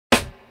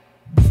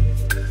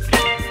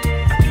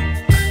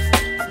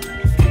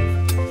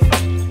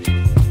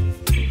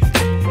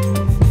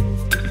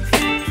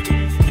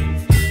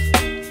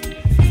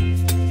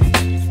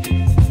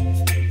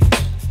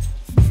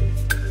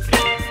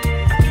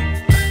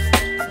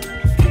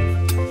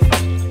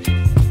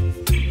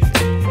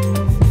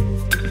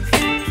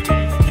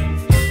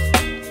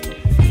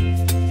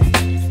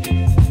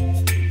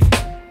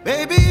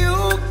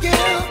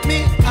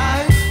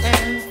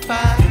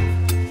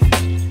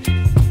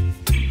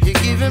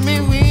giving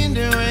me wind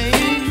and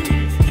rain.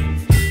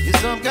 You're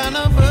some kind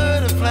of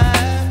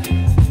butterfly.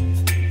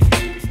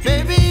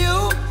 Baby,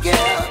 you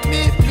give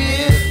me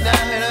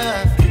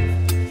midnight.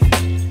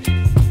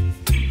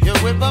 You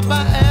whip up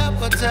my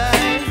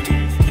appetite.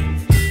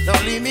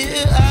 Don't leave me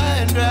here high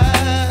and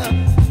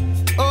dry.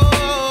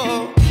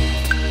 Oh,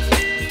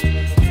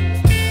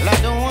 well, I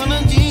don't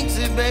wanna jinx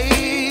it,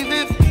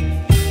 baby,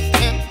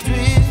 and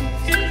twist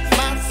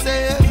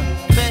myself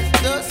at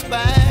the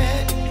spine.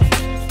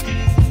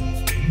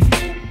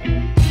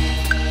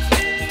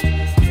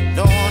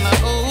 Don't wanna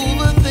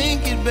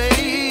overthink it,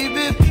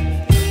 baby.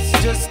 It's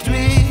just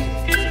twist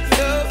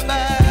your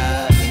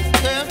body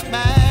and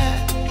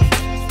mine.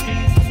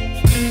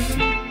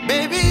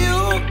 Baby, you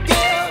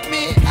give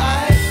me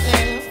ice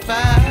and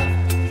fire.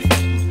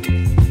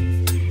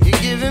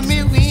 You're giving me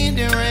wind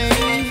and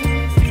rain.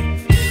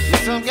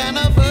 You're some kind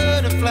of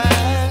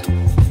butterfly.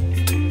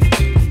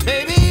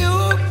 Baby, you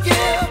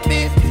give me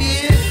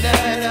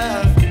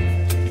midnight.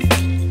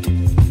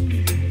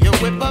 You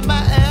whip up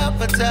my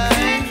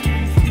appetite.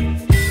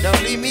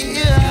 Don't leave me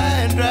here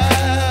high and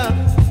dry.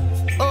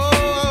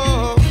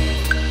 Oh,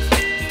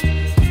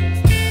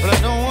 but I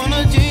don't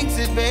wanna jinx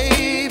it,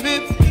 baby.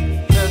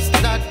 Let's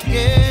not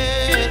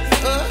get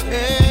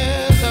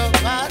ahead of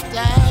my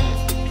time.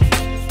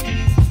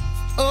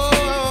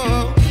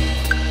 Oh,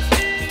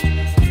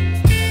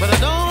 but I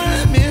don't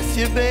wanna miss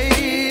you,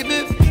 baby.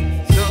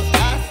 So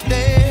I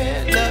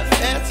stand up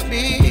and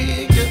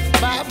speak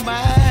my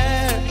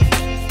mind.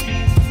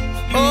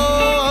 Oh.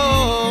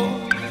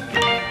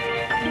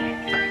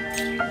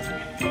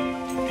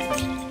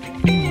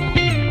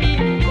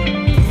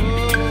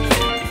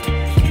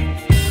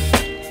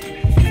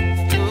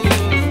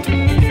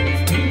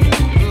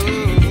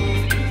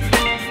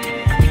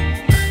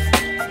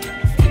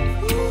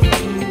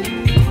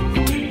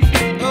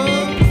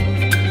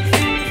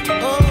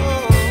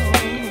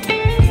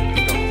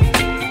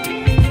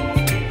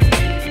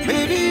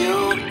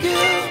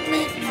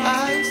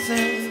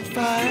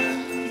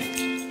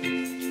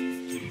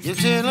 You're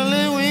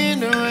chilling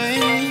wind and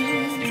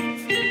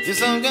rain. You're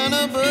some kind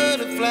of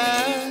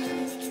butterfly.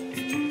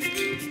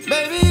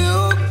 Baby, you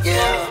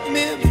give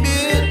me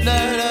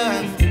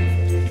midnight.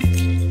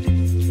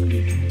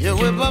 You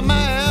whip up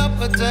my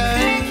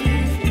appetite.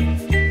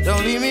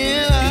 Don't leave me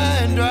here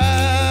high and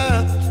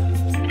dry.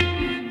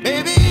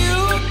 Baby, you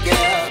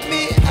give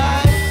me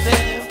ice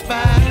and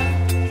fire.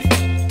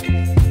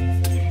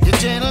 You're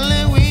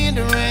channeling wind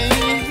and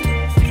rain.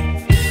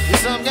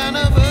 You're some kind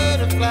of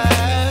butterfly.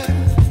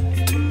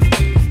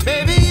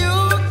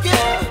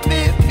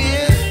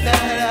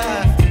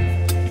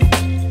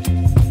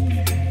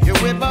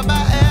 Whip up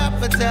my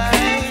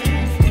appetite.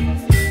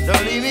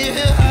 Don't leave me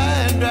here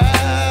high and dry.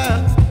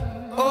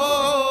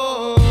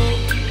 Oh,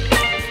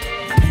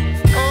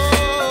 oh,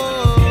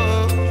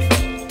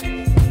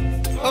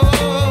 oh,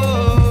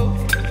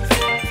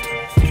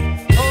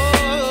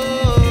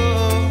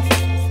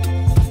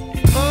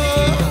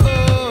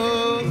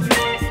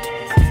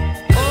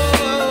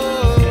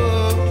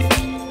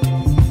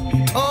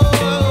 oh,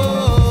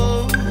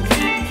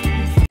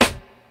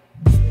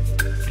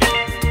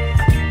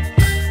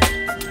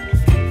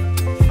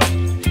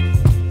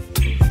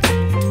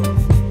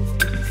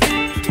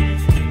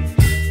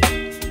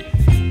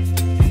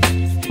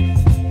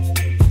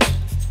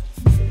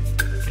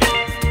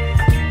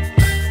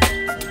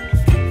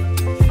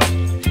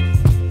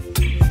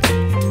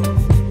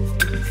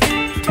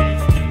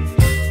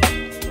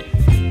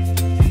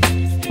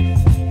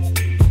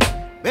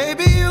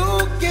 baby, you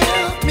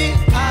give me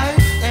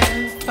ice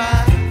and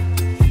fire.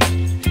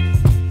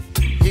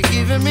 You're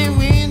giving me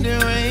wind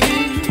and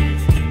rain.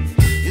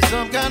 You're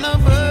some kind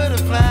of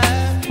butterfly.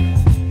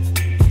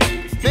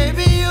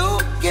 Baby, you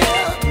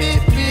give me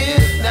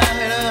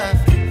midnight.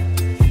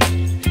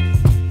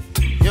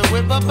 You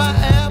whip up my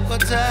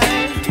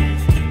appetite.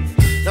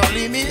 Don't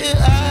leave me here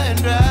high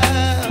and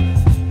dry.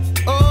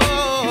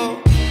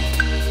 Oh,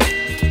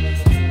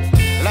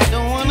 well, I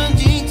don't wanna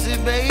jinx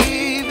it,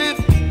 baby,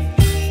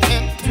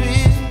 and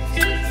twist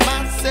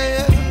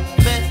myself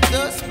at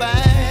the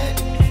spine.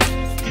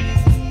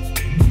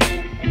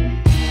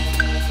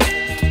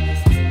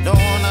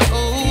 Don't wanna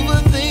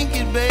overthink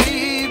it,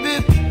 baby.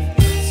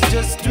 It's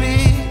just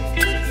twist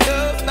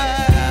your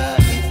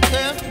body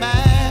and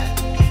mine.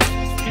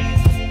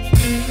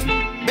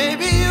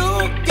 Baby,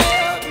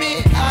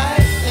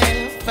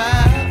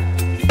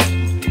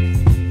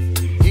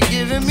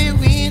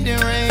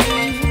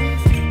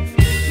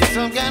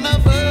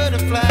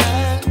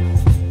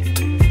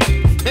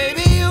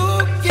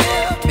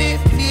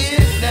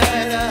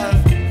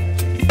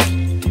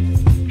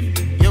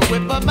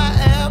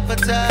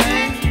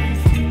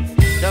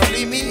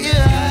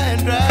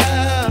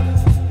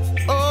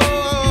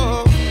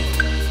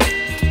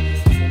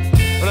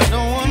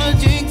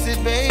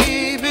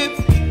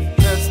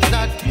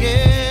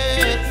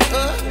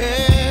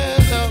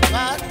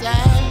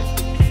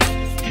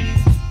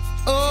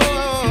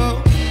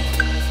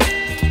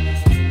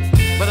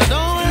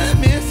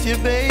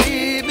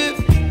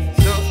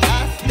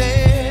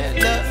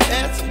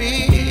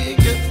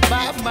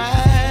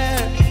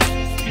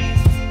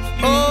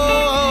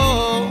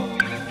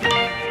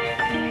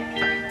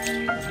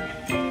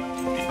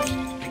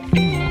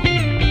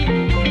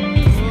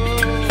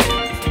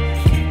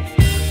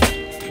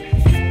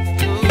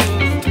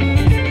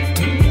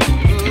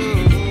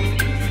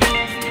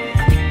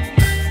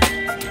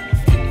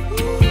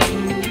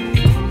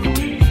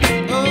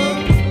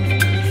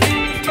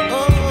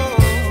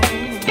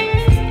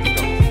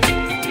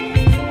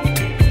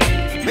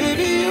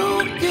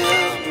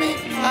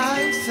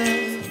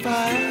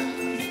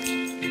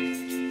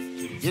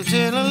 You're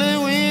chilling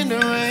in the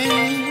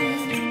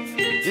rain.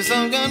 You're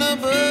some kind of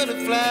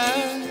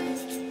butterfly.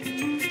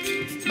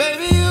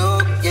 Baby, you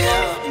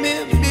give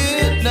me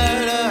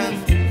midnight.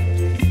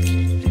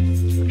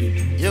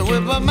 You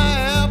whip up my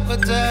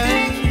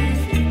appetite.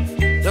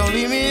 Don't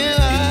leave me here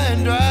high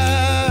and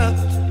dry.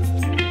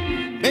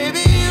 Baby,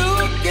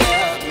 you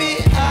give me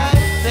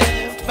ice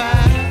and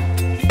fire.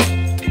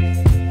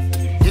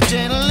 You're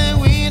channeling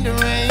wind and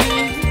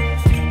rain.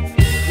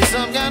 You're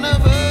some kind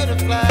of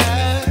butterfly.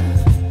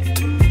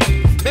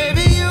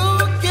 Baby, you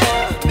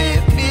give me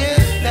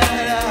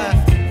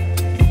midnight.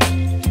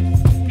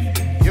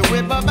 You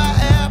whip up my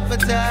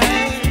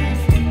appetite.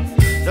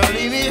 Don't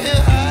leave me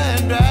here high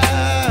and dry.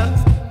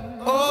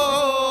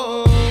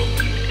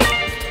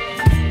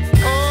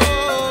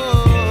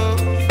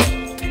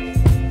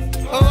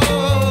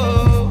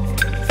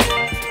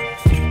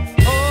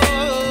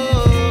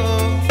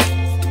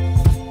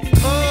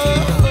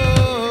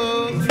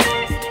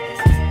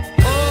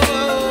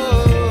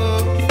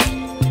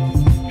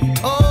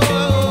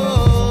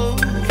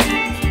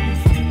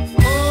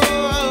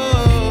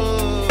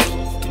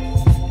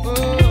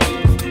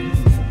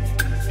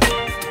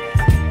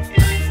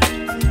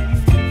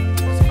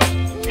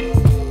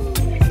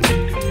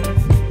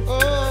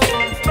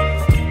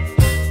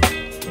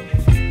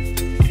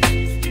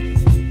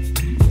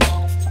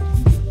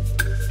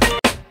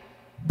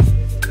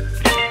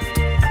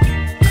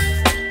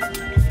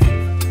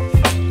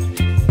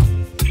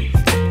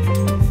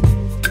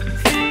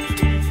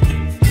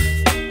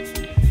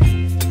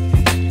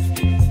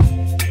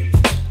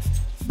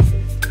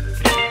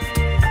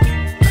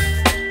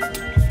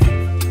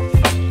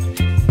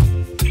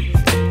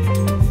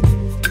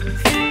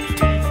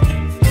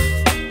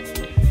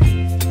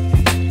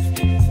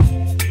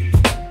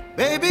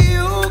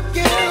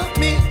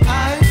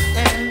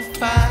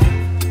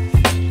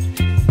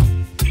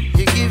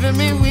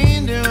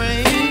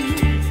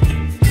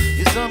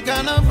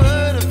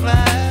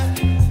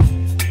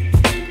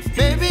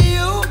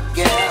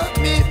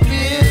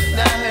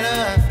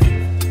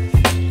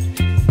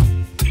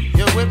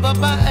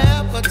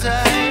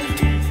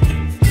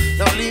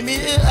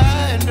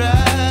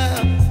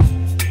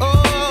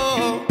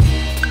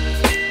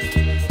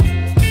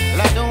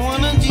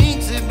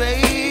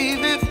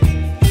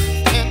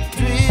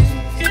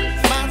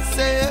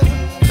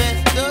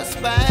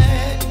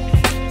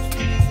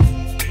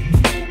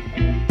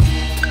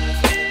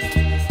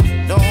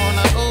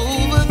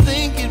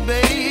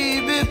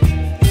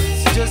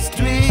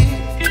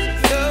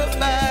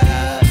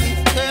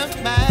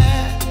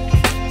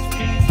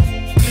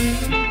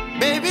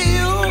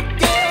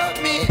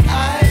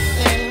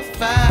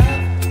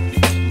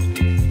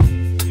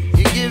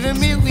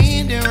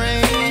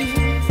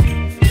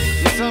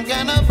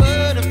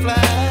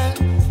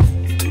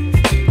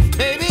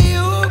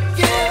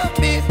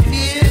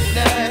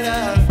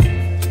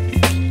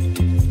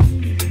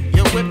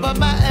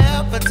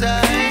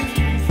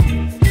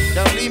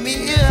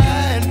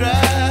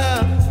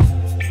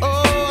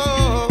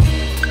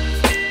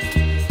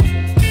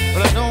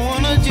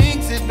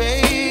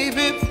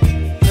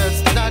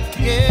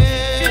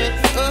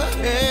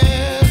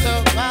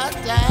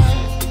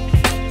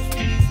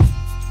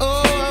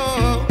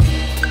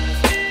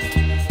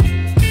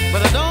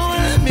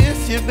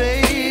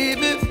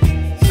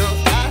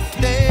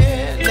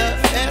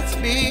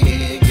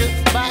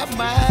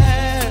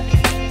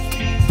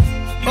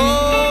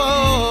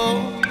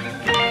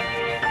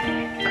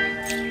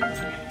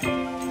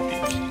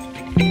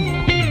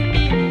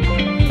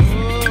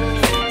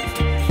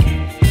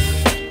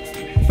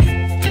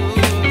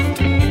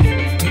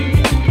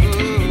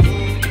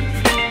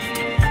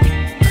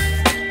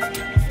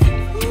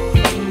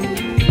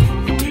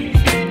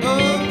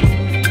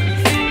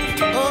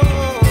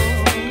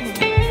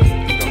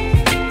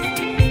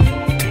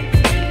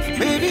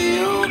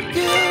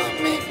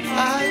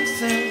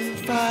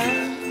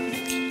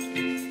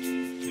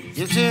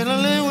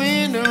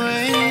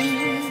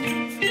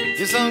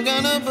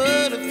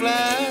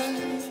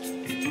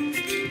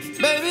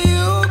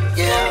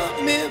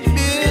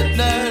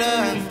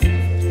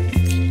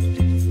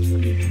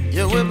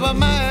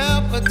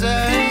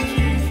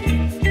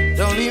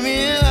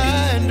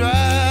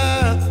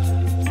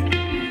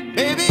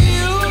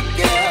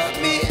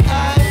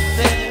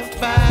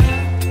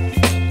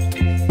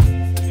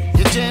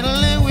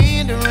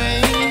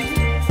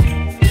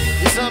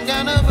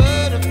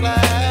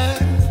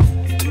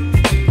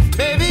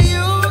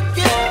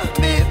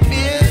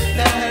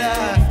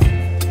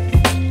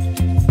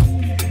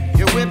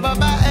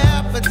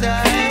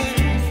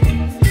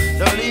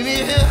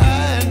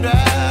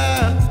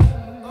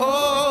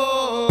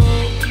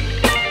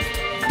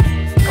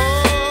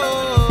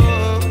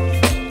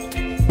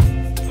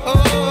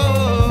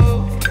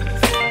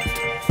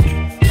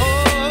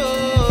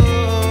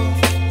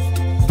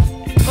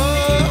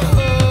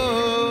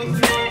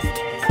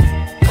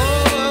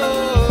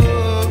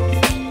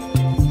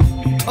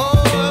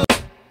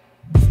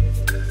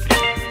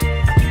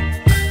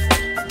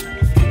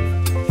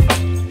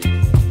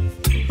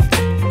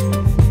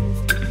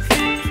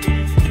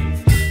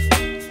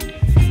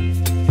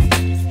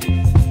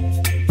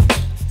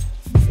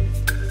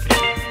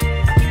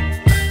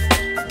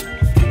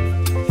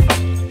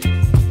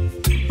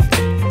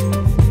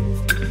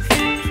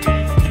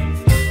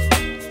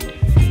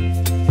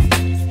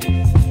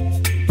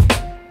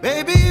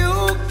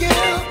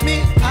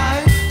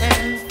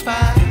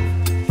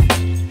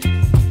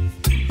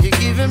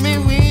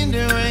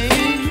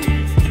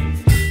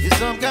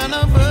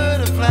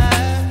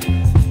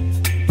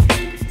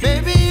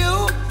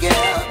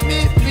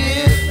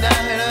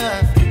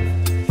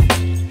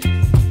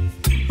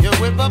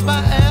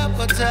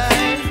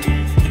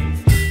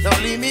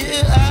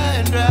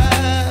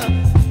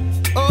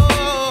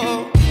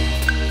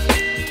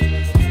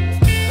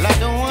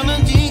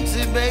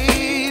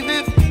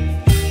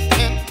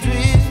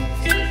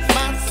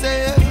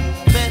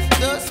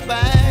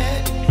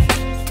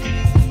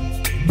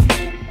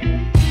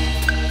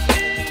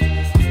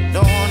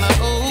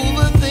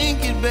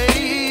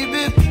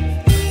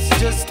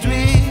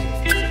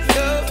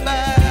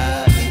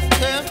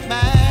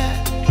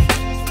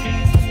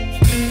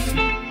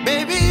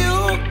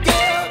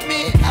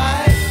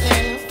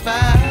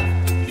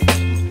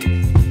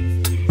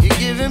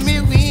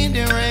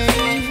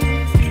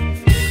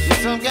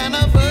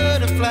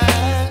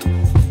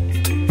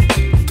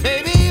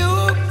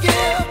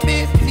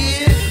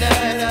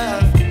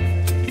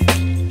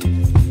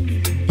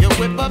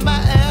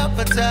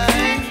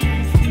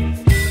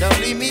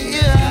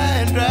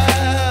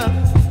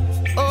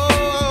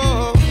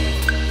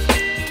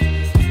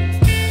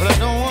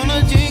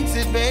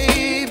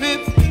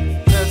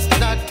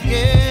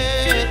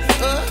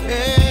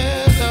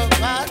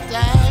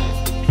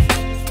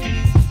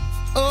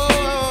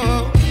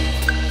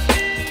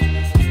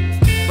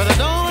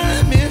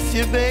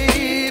 baby.